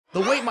The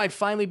wait might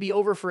finally be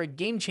over for a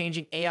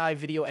game-changing AI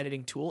video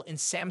editing tool in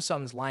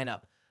Samsung's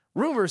lineup.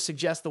 Rumors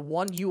suggest the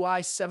One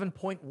UI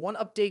 7.1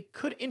 update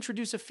could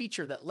introduce a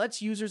feature that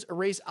lets users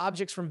erase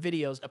objects from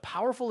videos, a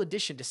powerful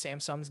addition to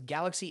Samsung's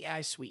Galaxy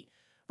AI suite.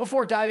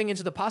 Before diving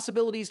into the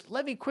possibilities,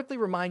 let me quickly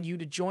remind you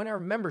to join our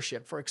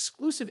membership for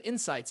exclusive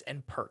insights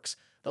and perks.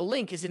 The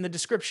link is in the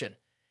description.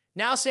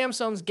 Now,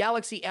 Samsung's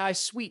Galaxy AI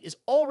suite is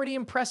already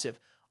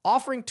impressive,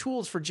 offering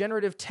tools for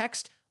generative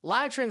text,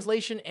 live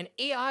translation, and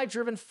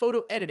AI-driven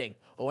photo editing.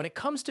 But when it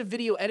comes to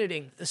video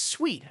editing, the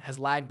suite has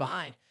lagged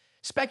behind.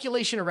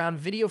 Speculation around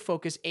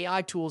video-focused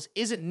AI tools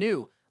isn't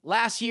new.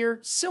 Last year,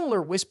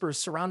 similar whispers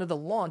surrounded the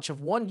launch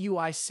of One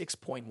UI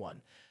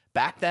 6.1.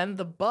 Back then,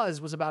 the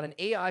buzz was about an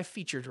AI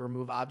feature to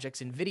remove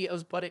objects in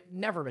videos, but it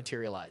never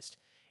materialized.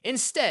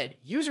 Instead,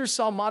 users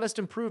saw modest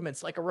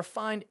improvements like a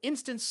refined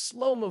instant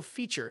slow-mo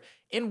feature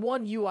in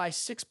One UI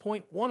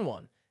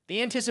 6.11.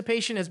 The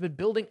anticipation has been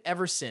building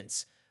ever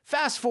since.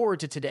 Fast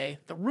forward to today,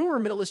 the rumor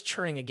mill is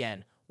churning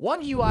again.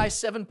 One UI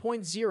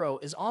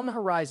 7.0 is on the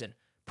horizon,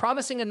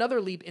 promising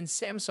another leap in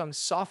Samsung's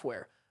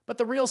software, but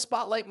the real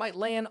spotlight might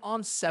land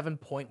on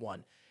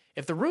 7.1.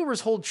 If the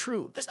rumors hold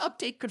true, this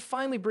update could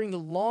finally bring the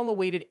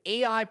long-awaited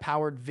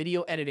AI-powered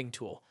video editing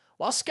tool.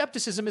 While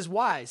skepticism is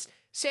wise,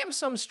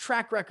 Samsung's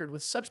track record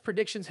with such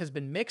predictions has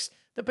been mixed.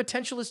 The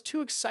potential is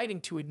too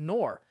exciting to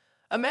ignore.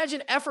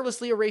 Imagine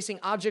effortlessly erasing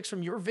objects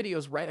from your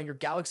videos right on your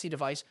Galaxy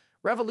device,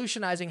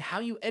 revolutionizing how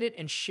you edit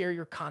and share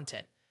your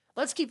content.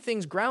 Let's keep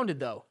things grounded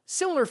though.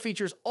 Similar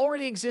features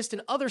already exist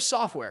in other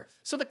software,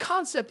 so the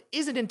concept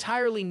isn't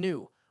entirely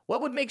new.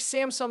 What would make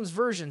Samsung's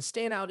version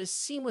stand out is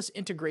seamless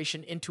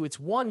integration into its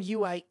One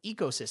UI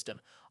ecosystem,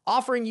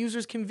 offering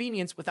users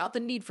convenience without the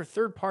need for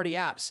third-party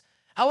apps.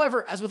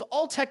 However, as with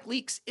all tech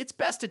leaks, it's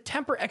best to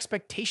temper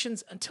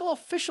expectations until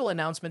official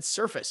announcements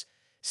surface.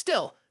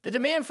 Still, the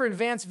demand for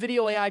advanced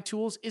video AI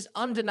tools is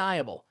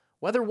undeniable.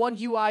 Whether One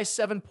UI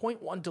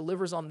 7.1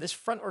 delivers on this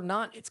front or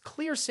not, it's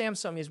clear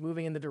Samsung is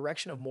moving in the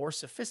direction of more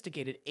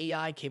sophisticated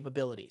AI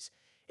capabilities.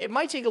 It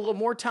might take a little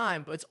more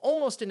time, but it's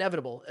almost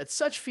inevitable that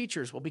such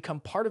features will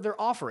become part of their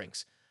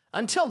offerings.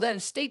 Until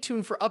then, stay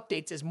tuned for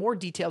updates as more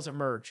details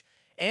emerge.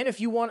 And if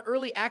you want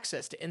early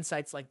access to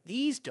insights like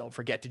these, don't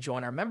forget to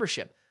join our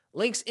membership.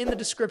 Links in the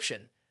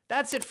description.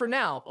 That's it for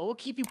now, but we'll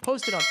keep you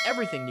posted on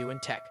everything new in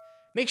tech.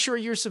 Make sure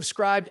you're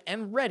subscribed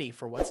and ready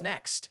for what's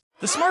next.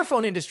 The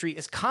smartphone industry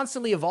is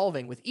constantly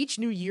evolving, with each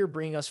new year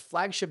bringing us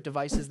flagship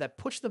devices that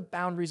push the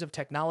boundaries of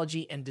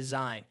technology and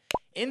design.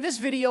 In this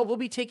video, we'll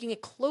be taking a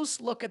close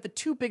look at the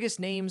two biggest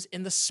names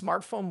in the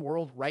smartphone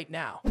world right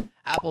now: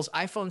 Apple's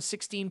iPhone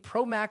 16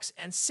 Pro Max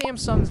and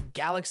Samsung's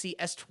Galaxy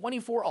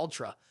S24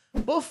 Ultra.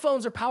 Both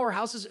phones are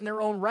powerhouses in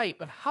their own right,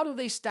 but how do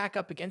they stack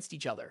up against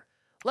each other?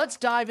 Let's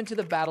dive into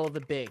the battle of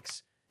the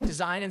bigs.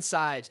 Design and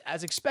size.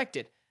 As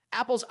expected,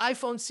 Apple's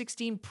iPhone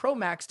 16 Pro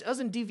Max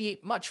doesn't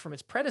deviate much from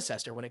its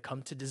predecessor when it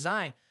comes to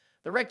design.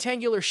 The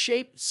rectangular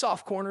shape,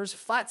 soft corners,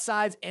 flat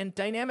sides, and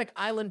dynamic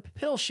island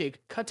pill-shaped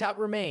cutout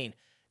remain.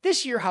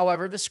 This year,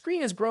 however, the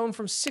screen has grown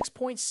from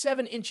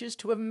 6.7 inches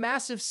to a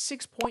massive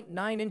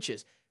 6.9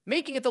 inches,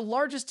 making it the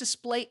largest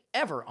display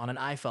ever on an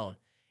iPhone.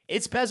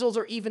 Its bezels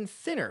are even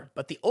thinner,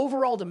 but the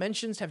overall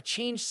dimensions have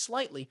changed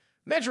slightly,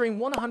 measuring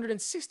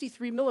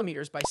 163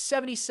 millimeters by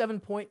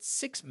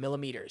 77.6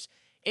 millimeters.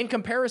 In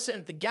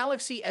comparison, the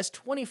Galaxy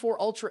S24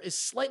 Ultra is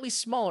slightly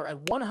smaller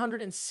at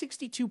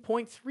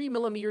 162.3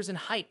 millimeters in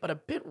height, but a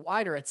bit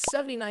wider at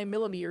 79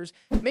 millimeters,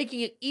 making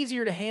it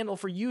easier to handle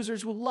for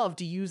users who love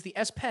to use the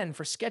S Pen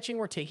for sketching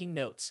or taking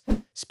notes.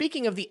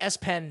 Speaking of the S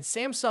Pen,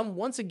 Samsung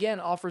once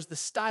again offers the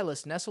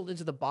stylus nestled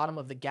into the bottom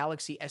of the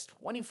Galaxy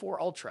S24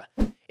 Ultra.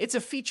 It's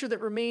a feature that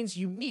remains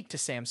unique to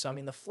Samsung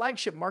in the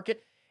flagship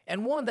market,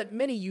 and one that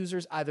many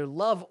users either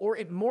love or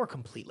ignore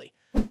completely.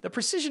 The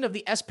precision of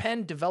the S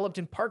Pen, developed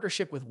in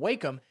partnership with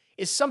Wacom,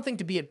 is something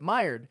to be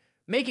admired,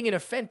 making it a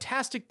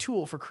fantastic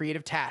tool for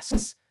creative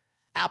tasks.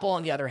 Apple,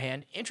 on the other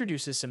hand,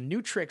 introduces some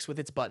new tricks with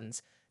its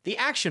buttons. The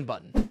Action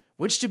button,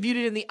 which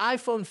debuted in the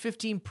iPhone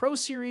 15 Pro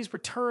series,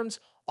 returns,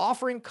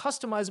 offering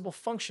customizable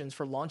functions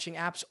for launching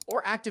apps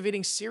or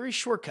activating Siri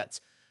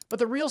shortcuts. But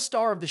the real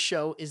star of the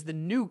show is the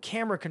new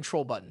Camera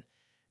Control button.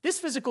 This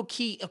physical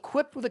key,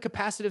 equipped with a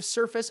capacitive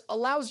surface,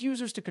 allows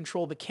users to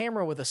control the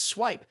camera with a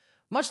swipe,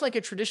 much like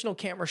a traditional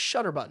camera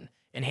shutter button,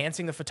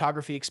 enhancing the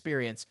photography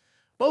experience.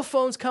 Both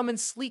phones come in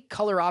sleek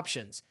color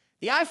options.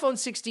 The iPhone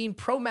 16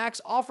 Pro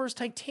Max offers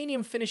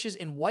titanium finishes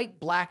in white,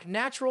 black,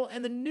 natural,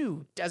 and the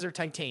new Desert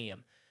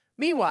Titanium.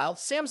 Meanwhile,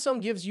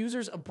 Samsung gives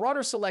users a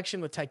broader selection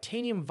with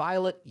titanium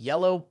violet,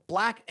 yellow,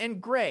 black,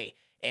 and gray,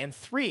 and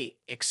 3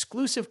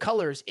 exclusive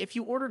colors if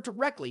you order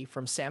directly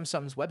from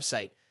Samsung's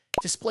website.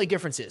 Display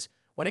differences.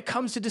 When it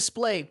comes to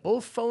display,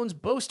 both phones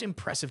boast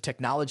impressive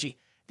technology.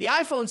 The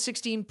iPhone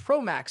 16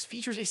 Pro Max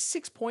features a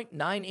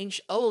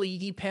 6.9-inch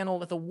OLED panel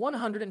with a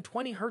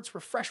 120Hz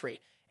refresh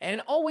rate and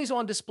an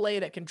always-on display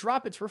that can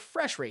drop its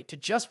refresh rate to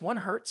just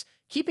 1 Hz,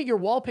 keeping your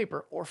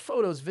wallpaper or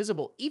photos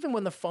visible even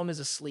when the phone is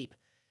asleep.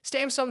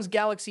 Samsung's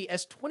Galaxy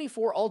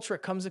S24 Ultra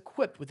comes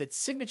equipped with its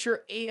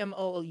signature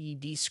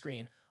AMOLED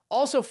screen,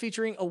 also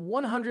featuring a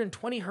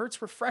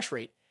 120Hz refresh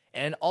rate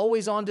and an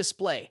always-on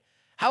display.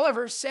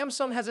 However,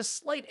 Samsung has a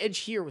slight edge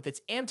here with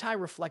its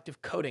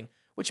anti-reflective coating,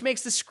 which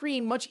makes the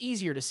screen much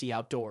easier to see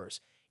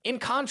outdoors. In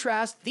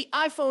contrast, the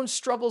iPhone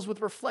struggles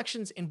with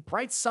reflections in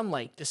bright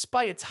sunlight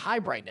despite its high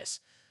brightness.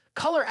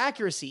 Color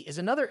accuracy is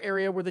another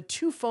area where the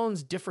two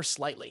phones differ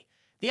slightly.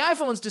 The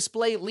iPhone's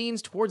display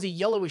leans towards a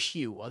yellowish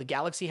hue, while the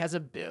Galaxy has a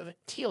bit of a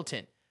teal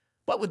tint.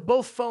 But with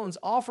both phones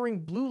offering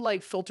blue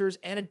light filters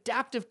and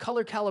adaptive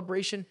color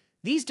calibration,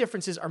 these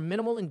differences are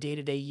minimal in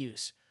day-to-day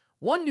use.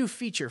 One new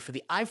feature for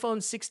the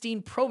iPhone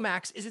 16 Pro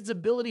Max is its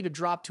ability to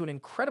drop to an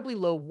incredibly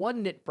low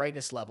 1 nit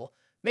brightness level,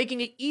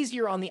 making it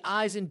easier on the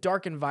eyes in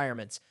dark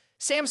environments.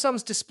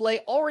 Samsung's display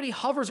already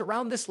hovers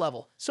around this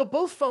level, so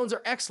both phones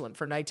are excellent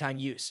for nighttime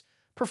use.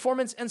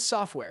 Performance and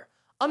software.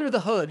 Under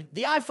the hood,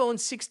 the iPhone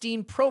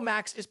 16 Pro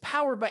Max is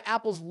powered by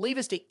Apple's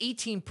latest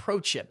A18 Pro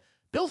chip,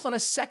 built on a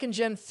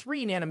second-gen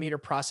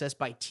 3nm process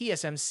by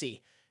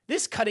TSMC.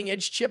 This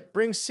cutting-edge chip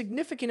brings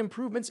significant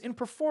improvements in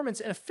performance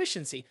and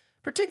efficiency,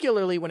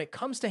 particularly when it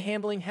comes to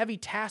handling heavy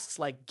tasks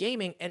like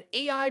gaming and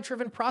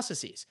AI-driven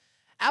processes.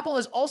 Apple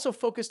has also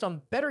focused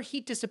on better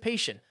heat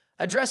dissipation,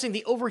 addressing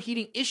the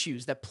overheating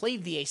issues that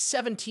plagued the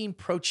A17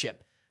 Pro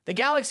chip. The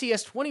Galaxy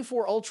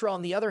S24 Ultra,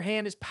 on the other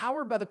hand, is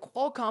powered by the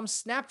Qualcomm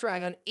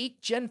Snapdragon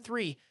 8 Gen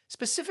 3,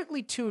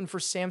 specifically tuned for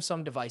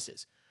Samsung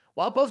devices.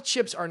 While both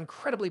chips are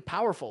incredibly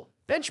powerful,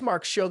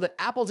 benchmarks show that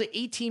Apple's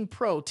A18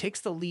 Pro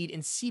takes the lead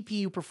in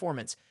CPU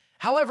performance.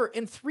 However,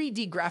 in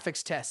 3D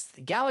graphics tests,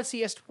 the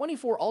Galaxy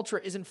S24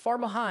 Ultra isn't far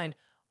behind,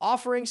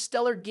 offering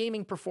stellar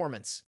gaming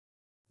performance.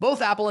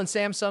 Both Apple and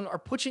Samsung are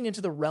pushing into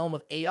the realm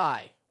of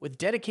AI, with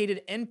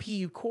dedicated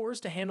NPU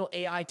cores to handle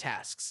AI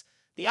tasks.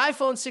 The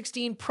iPhone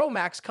 16 Pro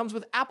Max comes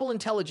with Apple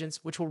Intelligence,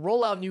 which will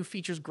roll out new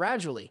features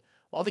gradually,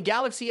 while the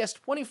Galaxy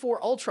S24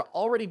 Ultra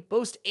already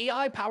boasts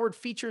AI-powered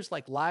features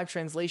like live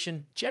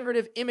translation,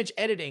 generative image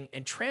editing,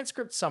 and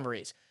transcript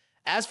summaries.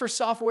 As for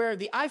software,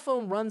 the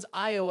iPhone runs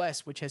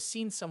iOS, which has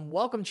seen some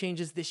welcome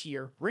changes this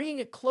year, bringing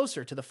it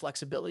closer to the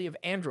flexibility of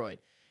Android.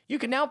 You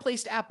can now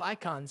place app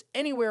icons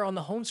anywhere on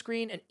the home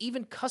screen and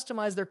even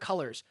customize their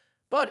colors.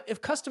 But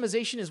if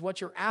customization is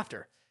what you're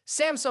after,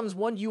 Samsung's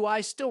One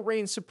UI still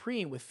reigns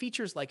supreme with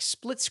features like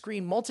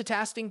split-screen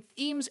multitasking,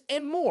 themes,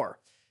 and more.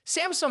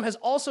 Samsung has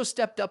also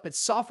stepped up its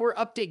software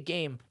update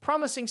game,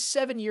 promising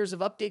 7 years of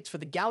updates for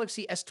the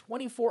Galaxy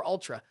S24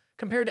 Ultra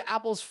compared to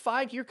Apple's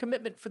 5-year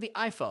commitment for the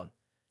iPhone.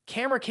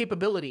 Camera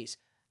capabilities.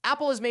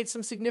 Apple has made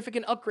some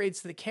significant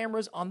upgrades to the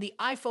cameras on the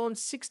iPhone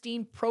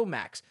 16 Pro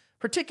Max,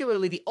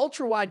 particularly the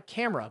ultra-wide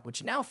camera,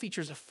 which now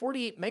features a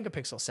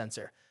 48-megapixel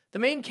sensor. The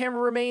main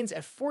camera remains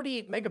at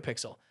 48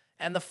 megapixel,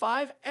 and the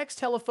 5x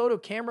telephoto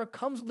camera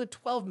comes with a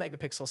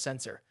 12-megapixel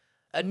sensor.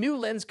 A new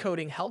lens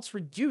coating helps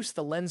reduce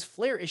the lens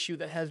flare issue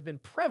that has been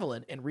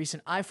prevalent in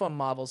recent iPhone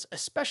models,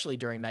 especially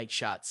during night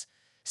shots.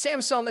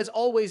 Samsung, as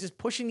always, is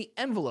pushing the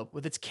envelope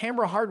with its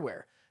camera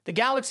hardware. The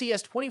Galaxy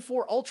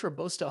S24 Ultra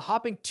boasts a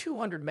hopping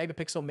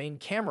 200-megapixel main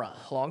camera,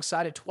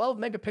 alongside a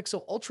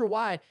 12-megapixel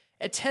ultra-wide,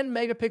 a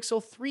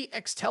 10-megapixel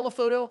 3x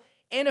telephoto,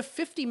 and a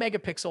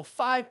 50-megapixel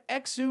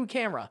 5x zoom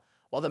camera.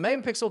 While the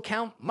megapixel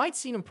count might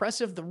seem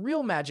impressive, the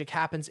real magic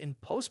happens in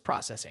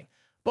post-processing.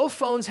 Both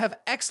phones have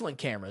excellent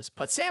cameras,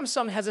 but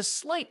Samsung has a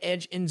slight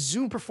edge in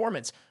zoom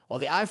performance, while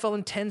the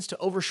iPhone tends to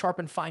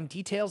over-sharpen fine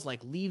details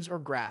like leaves or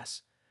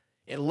grass.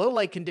 In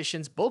low-light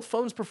conditions, both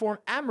phones perform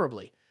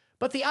admirably,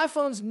 but the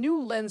iPhone's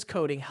new lens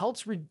coating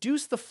helps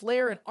reduce the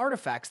flare and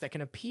artifacts that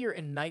can appear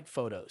in night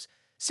photos.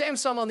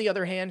 Samsung, on the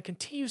other hand,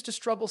 continues to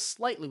struggle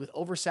slightly with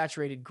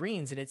oversaturated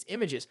greens in its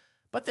images,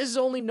 but this is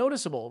only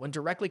noticeable when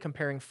directly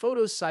comparing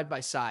photos side by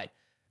side.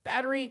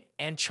 Battery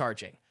and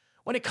charging.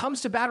 When it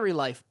comes to battery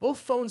life, both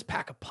phones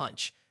pack a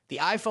punch. The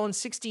iPhone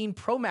 16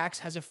 Pro Max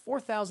has a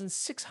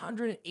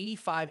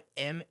 4,685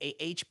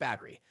 mAh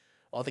battery,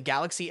 while the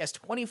Galaxy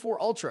S24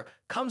 Ultra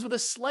comes with a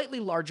slightly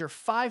larger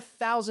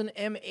 5,000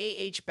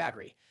 mAh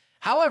battery.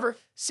 However,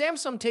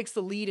 Samsung takes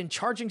the lead in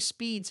charging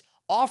speeds,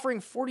 offering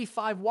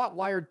 45-watt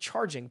wired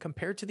charging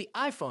compared to the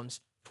iPhone's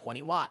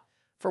 20-watt.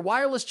 For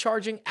wireless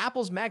charging,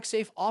 Apple's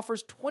MagSafe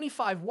offers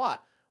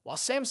 25-watt, while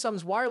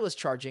Samsung's wireless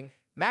charging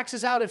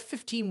maxes out at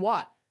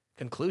 15-watt.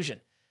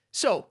 Conclusion.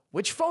 So,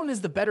 which phone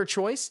is the better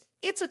choice?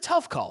 It's a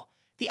tough call.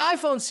 The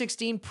iPhone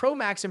 16 Pro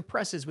Max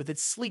impresses with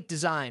its sleek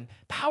design,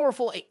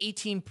 powerful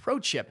A18 Pro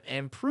chip, and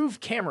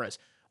improved cameras,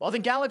 while the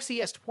Galaxy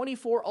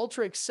S24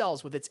 Ultra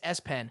excels with its S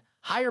Pen,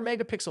 higher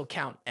megapixel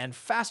count, and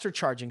faster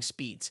charging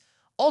speeds.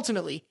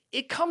 Ultimately,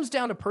 it comes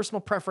down to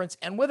personal preference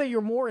and whether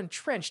you're more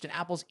entrenched in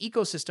Apple's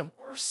ecosystem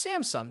or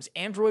Samsung's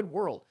Android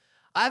world.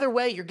 Either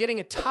way, you're getting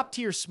a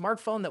top-tier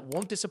smartphone that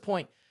won't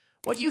disappoint.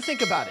 What do you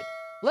think about it?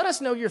 Let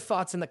us know your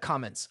thoughts in the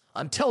comments.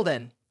 Until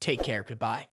then, take care. Goodbye.